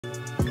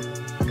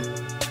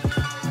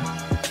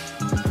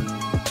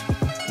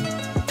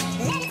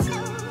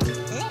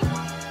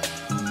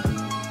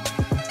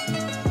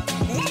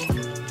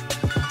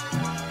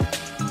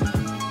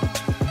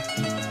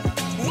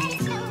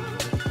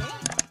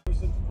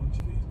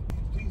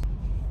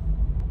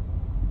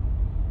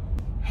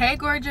Hey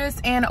gorgeous,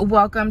 and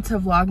welcome to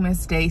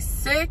Vlogmas Day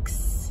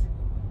 6.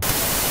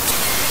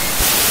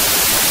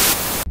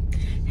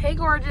 Hey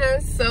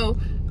gorgeous. So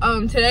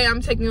today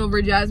I'm taking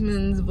over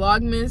Jasmine's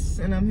Vlogmas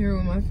and I'm here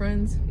with my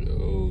friends.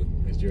 Yo,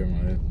 it's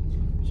Jeremiah.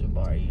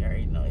 Jabari, you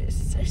already know it's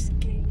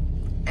Sasuke.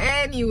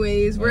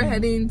 Anyways, we're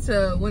heading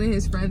to one of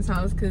his friends'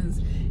 house because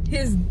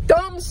his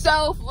dumb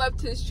self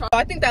left his charger.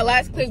 I think that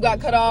last clip got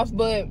cut off,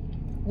 but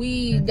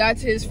we got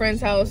to his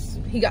friend's house.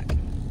 We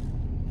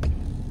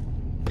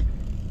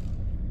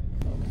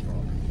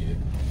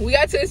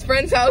got to his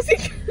friend's house.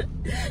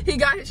 He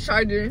got his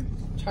charger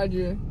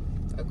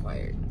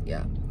acquired.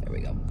 Yeah, there we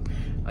go.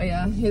 Oh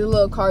yeah, here's a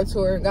little car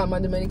tour. Got my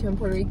Dominican,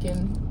 Puerto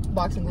Rican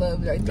boxing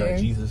gloves right there.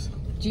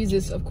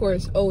 Jesus, of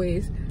course,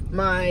 always.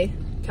 My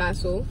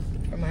castle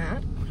for my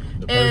hat.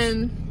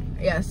 And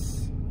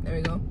yes, there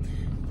we go.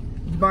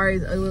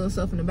 Jabari's a little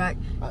self in the back.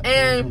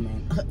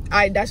 And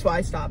that's why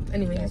I stopped.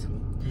 Anyways.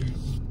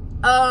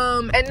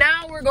 And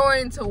now we're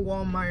going to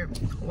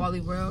Walmart,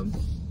 Wally World.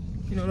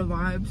 You know the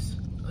vibes.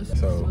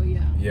 So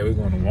yeah, we're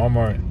going to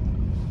Walmart.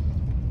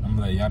 I'm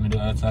gonna let y'all do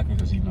that talking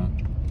because you know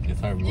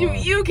it's our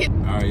vlog. You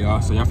can. All right,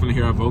 y'all. So y'all finna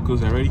hear our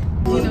vocals. Y'all ready?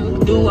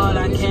 Do all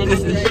I can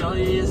just to show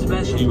you it's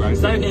special.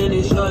 Certain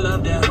it's your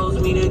love that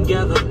holds me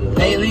together.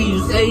 Lately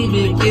you say you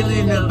been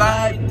killing the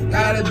vibe.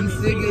 Gotta be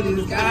sick of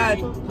this guy.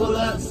 Pull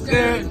up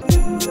skirt.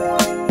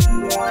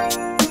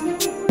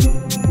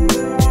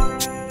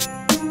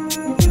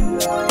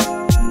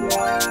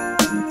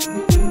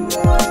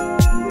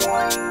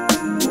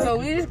 So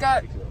we just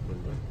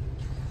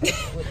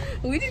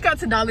got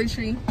to Dollar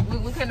Tree.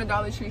 We came to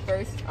Dollar Tree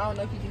first. I don't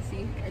know if you can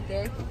see right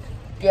there.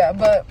 Yeah,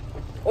 but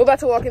we're about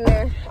to walk in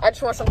there. I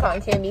just want some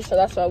cotton candy, so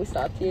that's why we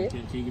stopped here.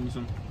 Can you give me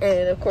some?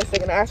 And of course they're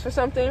gonna ask for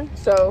something.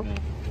 So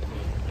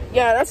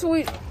yeah, that's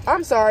what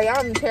I'm sorry,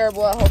 I'm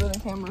terrible at holding the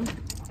camera.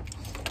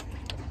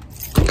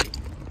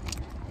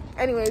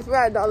 Anyways, we're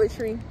at Dollar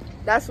Tree.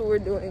 That's what we're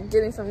doing,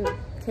 getting some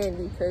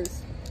candy,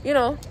 because you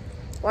know,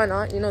 why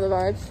not? You know the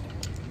vibes.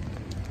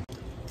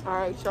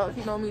 Alright, y'all, if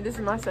you know me, this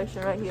is my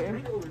section right here.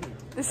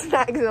 The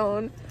snack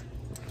zone.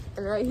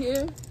 And right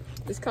here,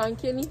 this cotton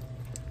candy.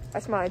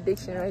 That's my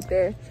addiction right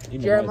there.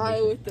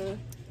 Jeremiah with the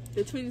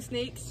twin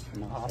snakes.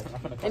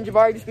 And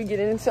Jabari just be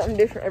getting something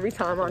different every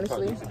time,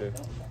 honestly.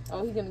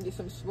 Oh, he's gonna get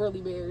some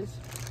swirly bears.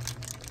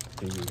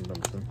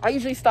 I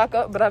usually stock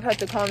up, but I've had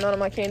to calm down on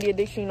my candy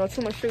addiction. You know,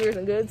 too much sugar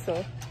isn't good, so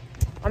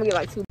I'm gonna get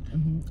like 2.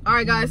 All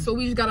right, guys, so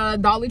we just got out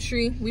of Dollar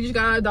Tree. We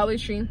got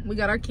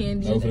our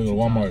candy. I was in the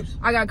Walmart.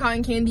 I got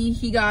cotton candy.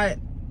 He got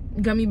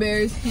gummy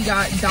bears. He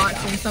got dots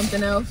and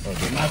something else.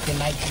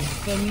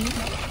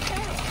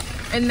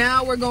 And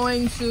now we're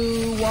going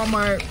to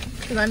Walmart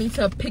because I need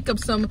to pick up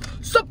some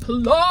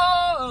supplies.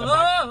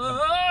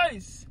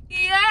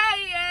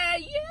 Yeah.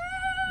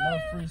 No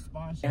free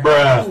sponsor.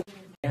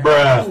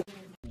 Bruh.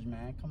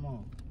 Man, come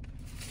on.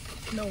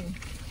 No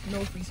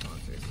free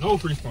sponsors. No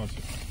free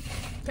sponsors.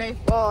 Okay.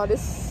 Oh,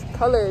 this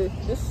color,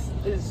 this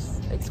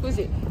is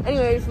exquisite.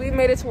 Anyways, we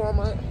made it to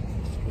Walmart.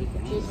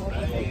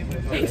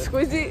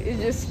 Exquisite is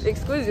just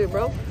exquisite,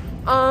 bro.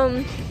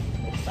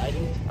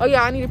 Exciting. Oh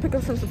yeah, I need to pick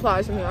up some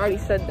supplies from here. I already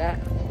said that.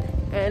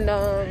 And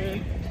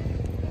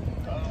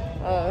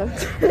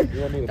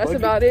that's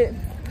about it.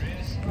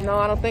 No,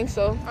 I don't think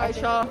so. All right,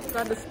 y'all.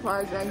 Got the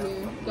supplies right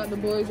here. Got the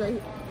boys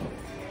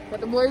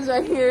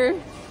right here.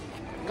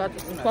 Got the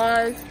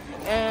supplies,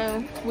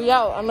 and we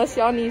out. Unless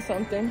y'all need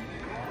something.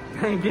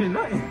 I ain't getting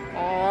nothing.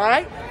 All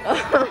right.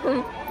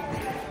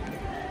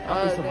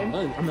 I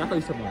thought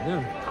you said about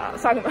them. I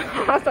was talking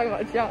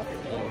about y'all.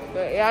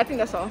 But yeah, I think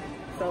that's all.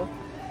 So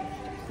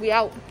we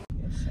out.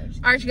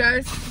 All right, you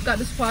guys. Got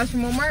the supplies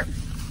from Walmart.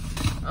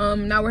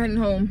 Now we're heading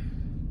home.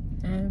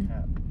 And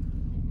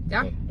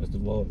yeah. That's the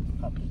vlog.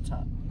 Up the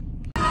top.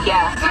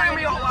 Yeah.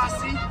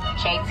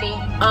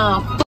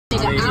 JT.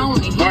 Nigga, I don't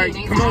hear it.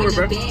 Come over,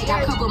 bro. I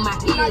cover my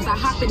ears. I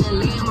hop in the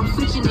lamb. I'm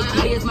switching the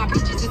gears. My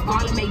bitches just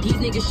ball and make these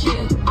niggas shit.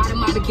 Out of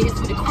my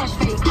baguettes with a crush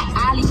face.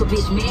 I leave a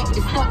bitch mad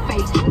with a stuck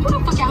face. Who the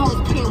fuck y'all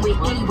hoes playing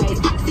with anyways?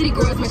 City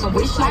girls make a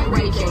wish like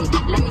Ray J.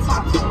 Let me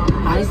talk to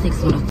them. All these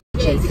niggas wanna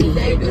JT.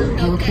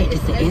 Okay,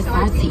 it's the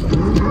SRT.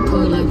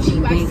 Pull up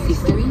G-Bang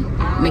 63.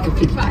 Make a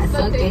 55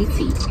 suck AT.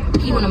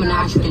 He wanna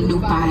menage with a new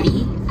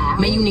body.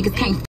 Man, you niggas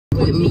can't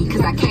with me,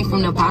 cause I came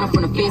from the bottom,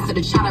 from the fence to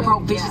the child.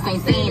 Broke bitches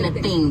ain't saying a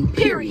thing,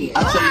 period.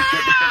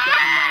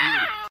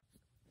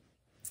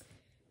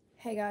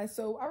 Hey guys,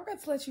 so I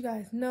forgot to let you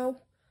guys know,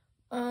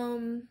 I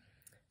don't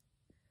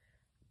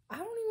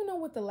even know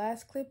what the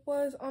last clip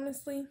was,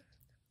 honestly,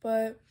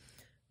 but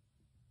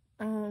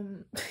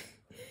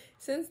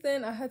since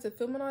then I had to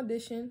film an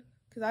audition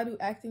because I do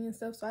acting and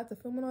stuff, so I had to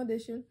film an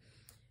audition.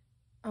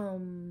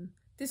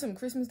 Did some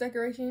Christmas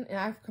decoration, and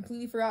I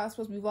completely forgot I was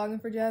supposed to be vlogging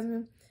for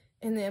Jasmine.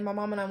 And then my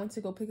mom and I went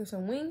to go pick up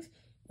some wings,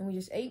 and we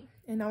just ate,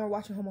 and now we're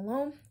watching Home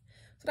Alone.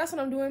 So that's what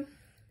I'm doing.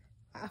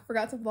 I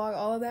forgot to vlog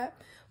all of that,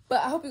 but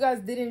I hope you guys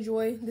did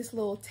enjoy this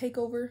little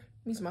takeover.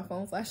 I'm using my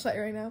phone flashlight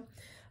right now.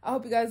 I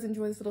hope you guys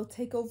enjoy this little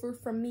takeover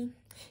from me.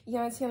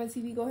 Eeyana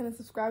TV, go ahead and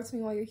subscribe to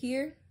me while you're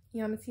here.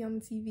 Eeyana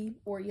TV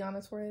or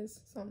Eeyana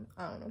Torres,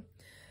 I don't know.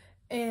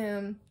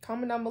 And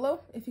comment down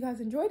below if you guys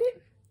enjoyed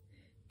it.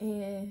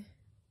 And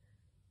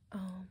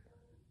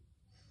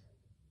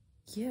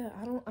yeah,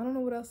 I don't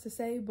know what else to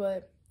say,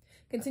 but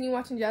continue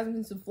watching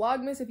Jasmine's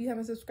Vlogmas. If you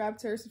haven't subscribed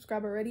to her,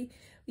 subscribe already.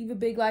 Leave a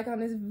big like on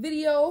this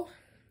video.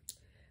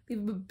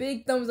 Leave a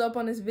big thumbs up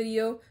on this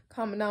video.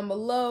 Comment down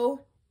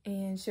below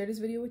and share this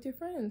video with your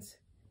friends.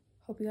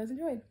 Hope you guys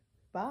enjoyed.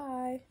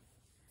 Bye.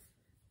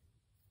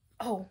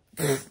 Oh,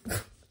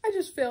 I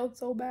just failed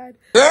so bad.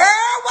 Girl,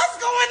 what's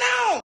going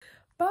on?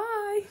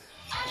 Bye.